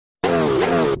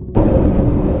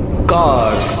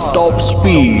Cars top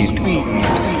speed.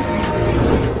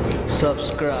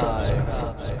 Subscribe.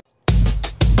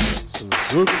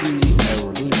 Suzuki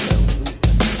Evolution.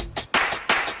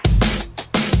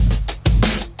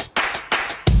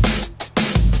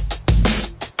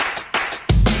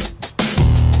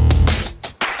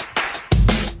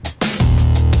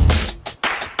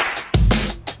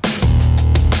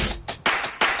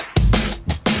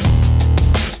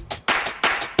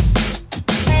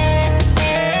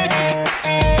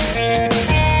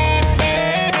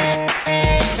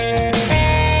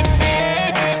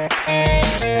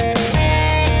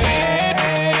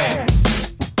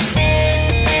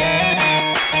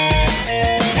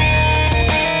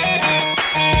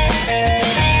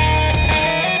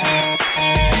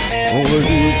 On veut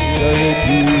juste aller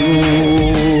plus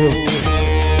haut,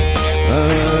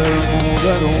 un monde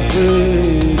annoncé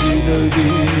d'une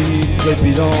vie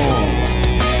trépidante,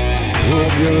 pour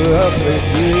mieux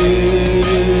apprécier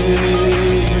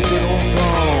ce que l'on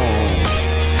sent.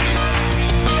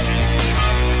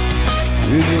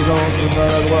 Une aisance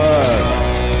maladroite,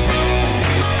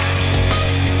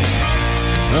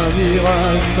 un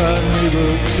mirage mal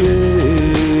négocié,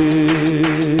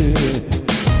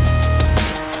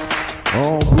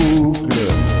 en boucle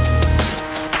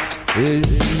et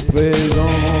si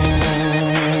présent.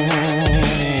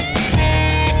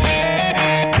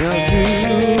 Bien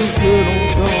sûr que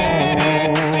longtemps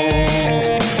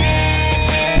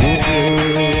pour mieux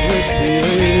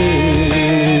respirer.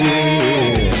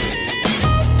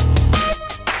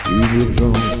 Une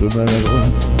urgence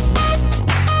maladroite,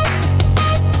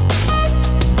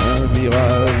 un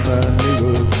mirage mal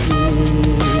négocié.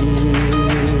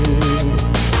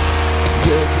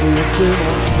 Pour mon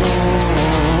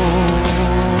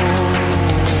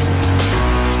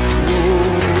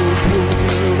pour mieux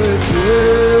respirer,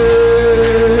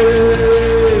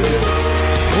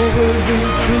 on veut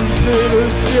juste toucher le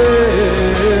ciel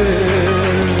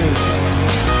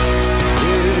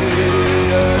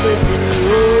et aller plus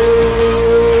haut.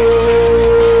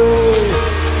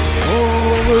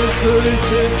 On veut se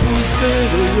laisser pousser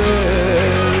des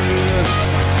ailes,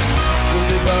 se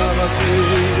débarrasser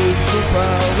de son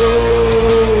fardeau.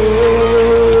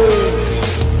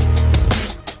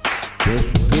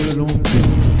 Qu'est-ce que l'on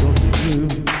trouve dans tes yeux?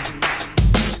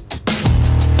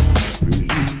 Plus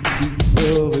juste, plus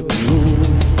fort et plus haut.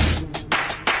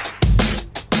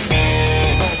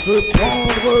 Sans se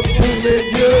prendre pour les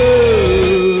dieux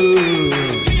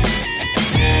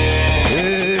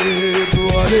et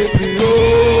pour aller plus haut.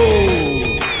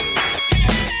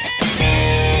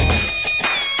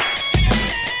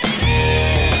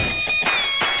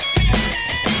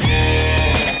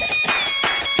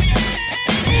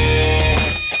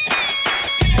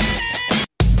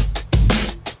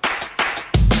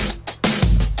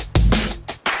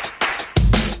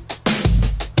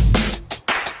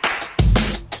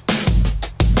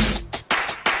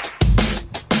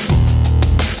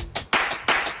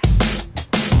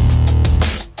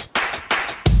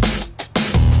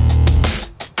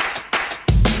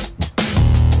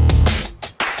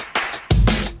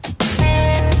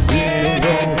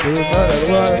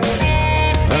 Maladroite,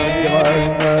 un virage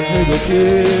mal négocié,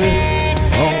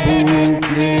 en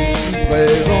boucle et si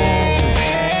présent,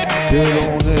 que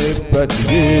l'on est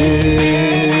fatigué.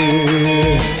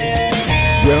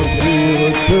 Bien sûr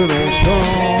que l'on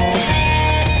chante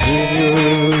pour mieux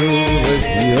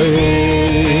respirer.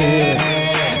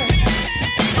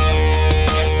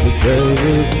 Peut-être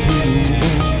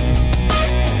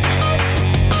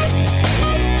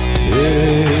et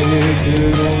que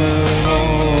l'on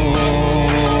invente.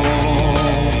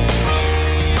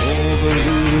 On veut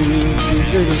juste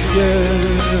toucher le ciel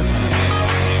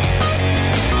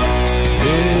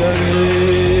et aller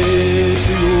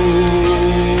plus haut.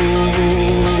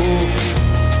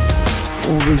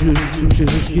 On veut juste toucher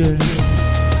le ciel,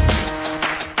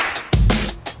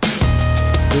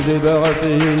 se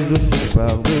débarrasser de son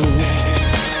fardeau.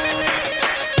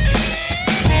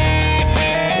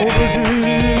 On veut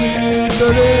juste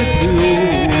aller plus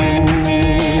haut.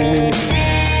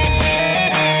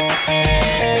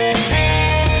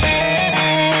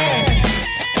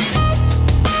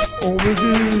 On veut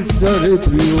juste aller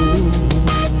plus haut.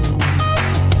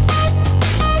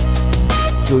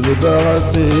 Se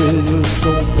débarrasser de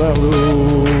son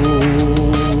fardeau.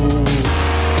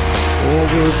 On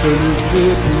veut se laisser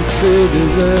pousser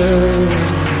des ailes.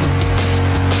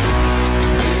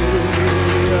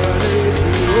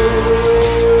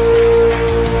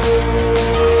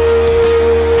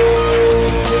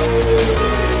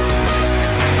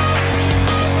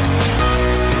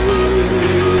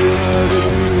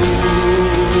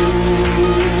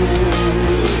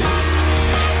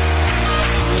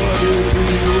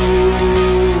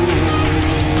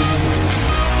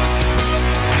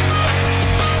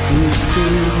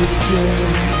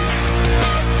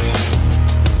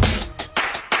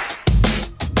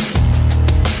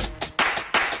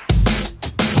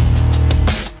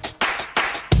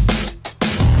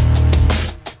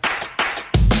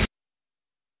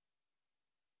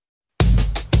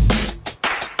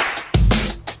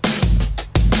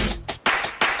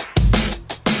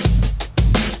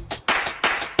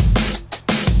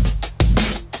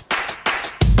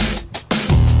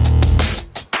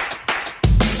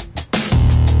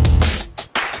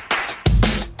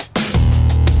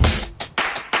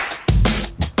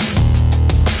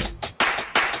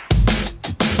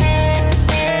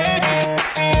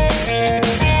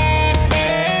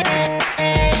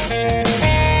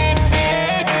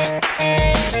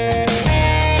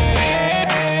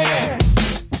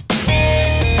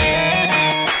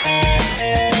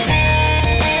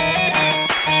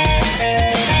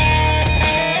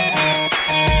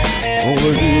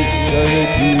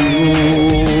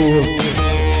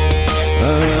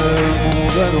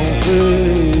 l'entrée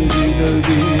d'une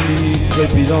vie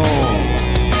trépidante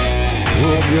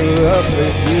pour mieux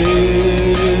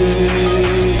apprécier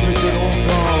ce que l'on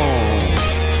sent.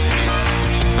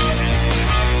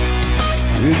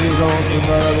 Une urgence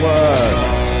maladroite,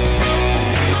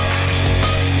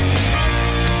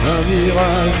 un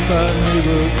virage mal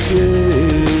négocié,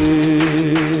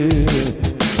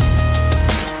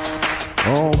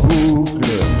 en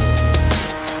boucle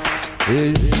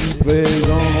et si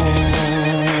présent.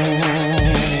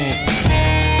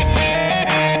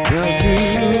 Bien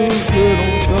sûr que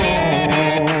longtemps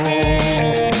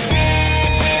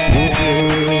pour mieux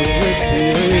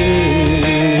respirer.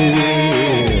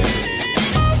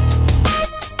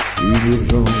 Une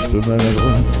urgence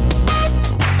maladroite,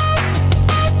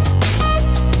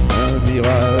 un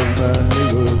mirage mal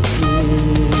négocié.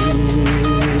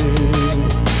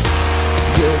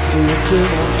 Bien sûr que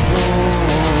longtemps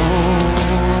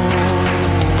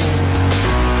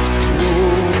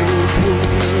pour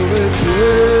mieux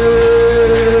respirer.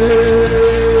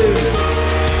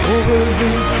 On veut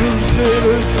juste toucher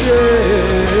le ciel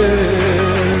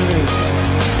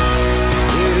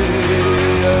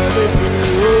et aller plus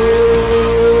haut.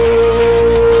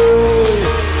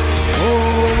 On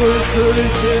veut se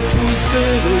laisser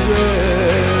pousser des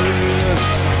ailes,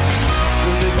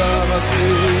 se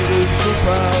débarrasser de son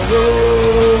fardeau.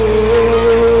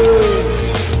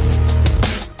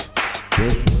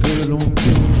 Parce que l'on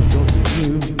touche dans tes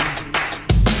yeux,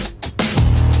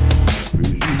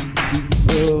 plus juste, plus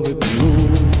fort et plus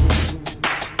haut,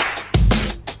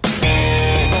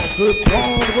 sans se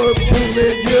prendre pour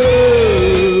les dieux,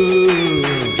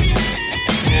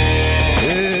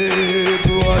 et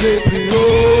pour aller plus haut.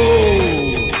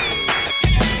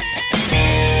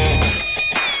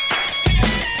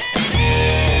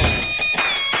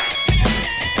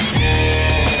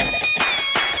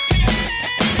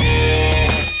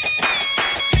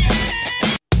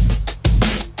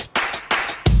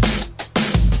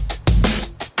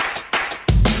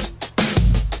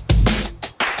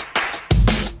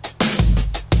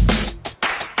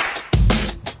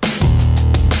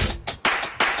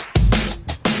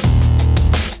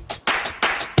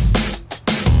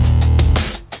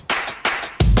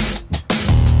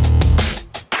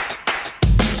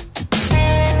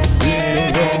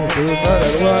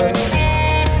 Maladroite,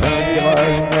 un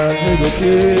virage mal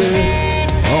négocié,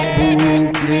 en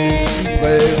boucle et si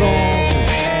présente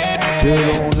que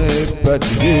l'on est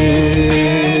fatigué.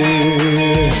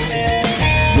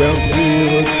 Bien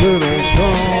sûr que l'on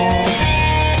sent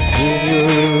pour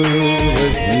mieux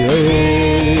respirer.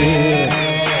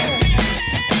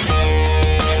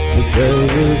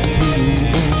 Peut-être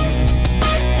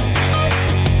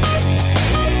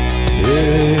et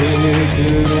que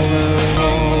l'on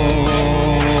invente.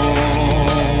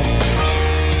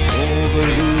 On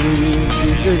veut juste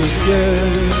toucher le ciel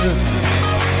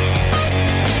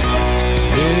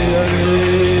et aller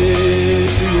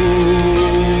plus haut.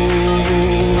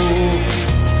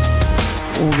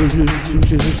 On veut juste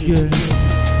toucher le ciel,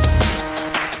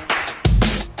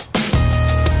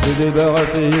 se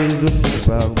débarrasser de son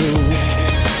fardeau.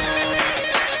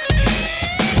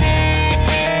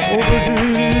 On veut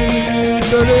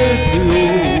juste aller plus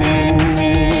haut.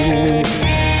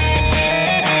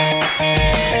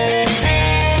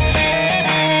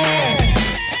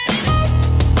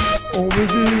 On veut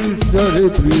juste aller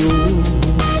plus haut.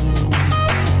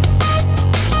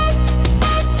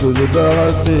 Se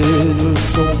débarrasser de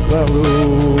son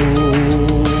fardeau.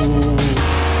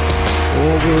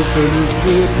 On veut se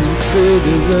laisser pousser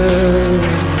des ailes.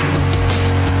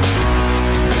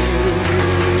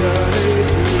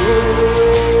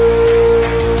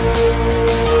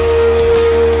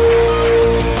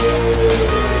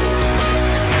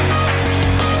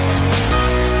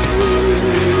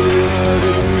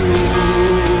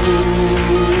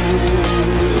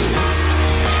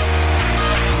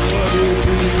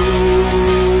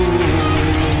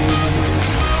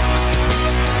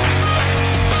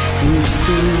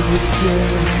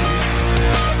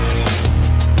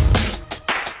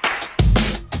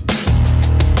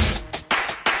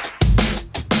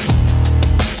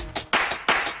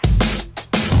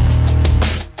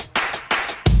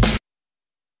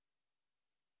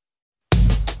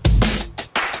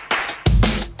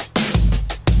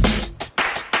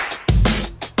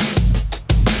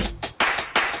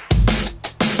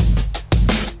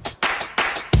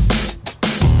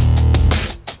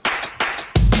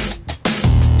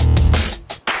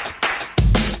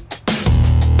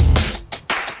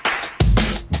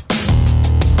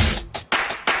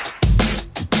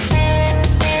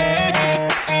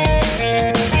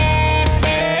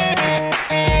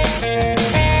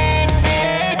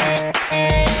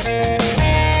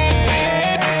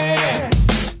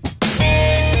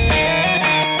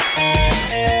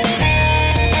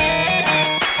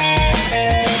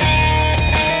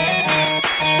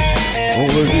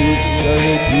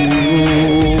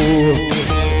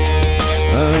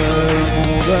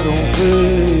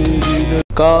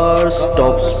 Cars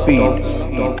top speed.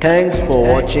 Thanks for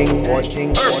watching.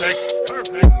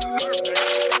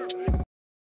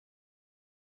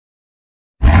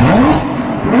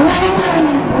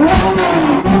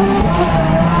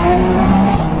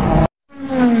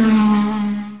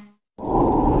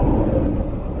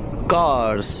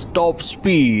 Cars top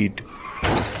speed.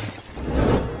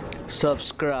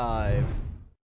 Subscribe.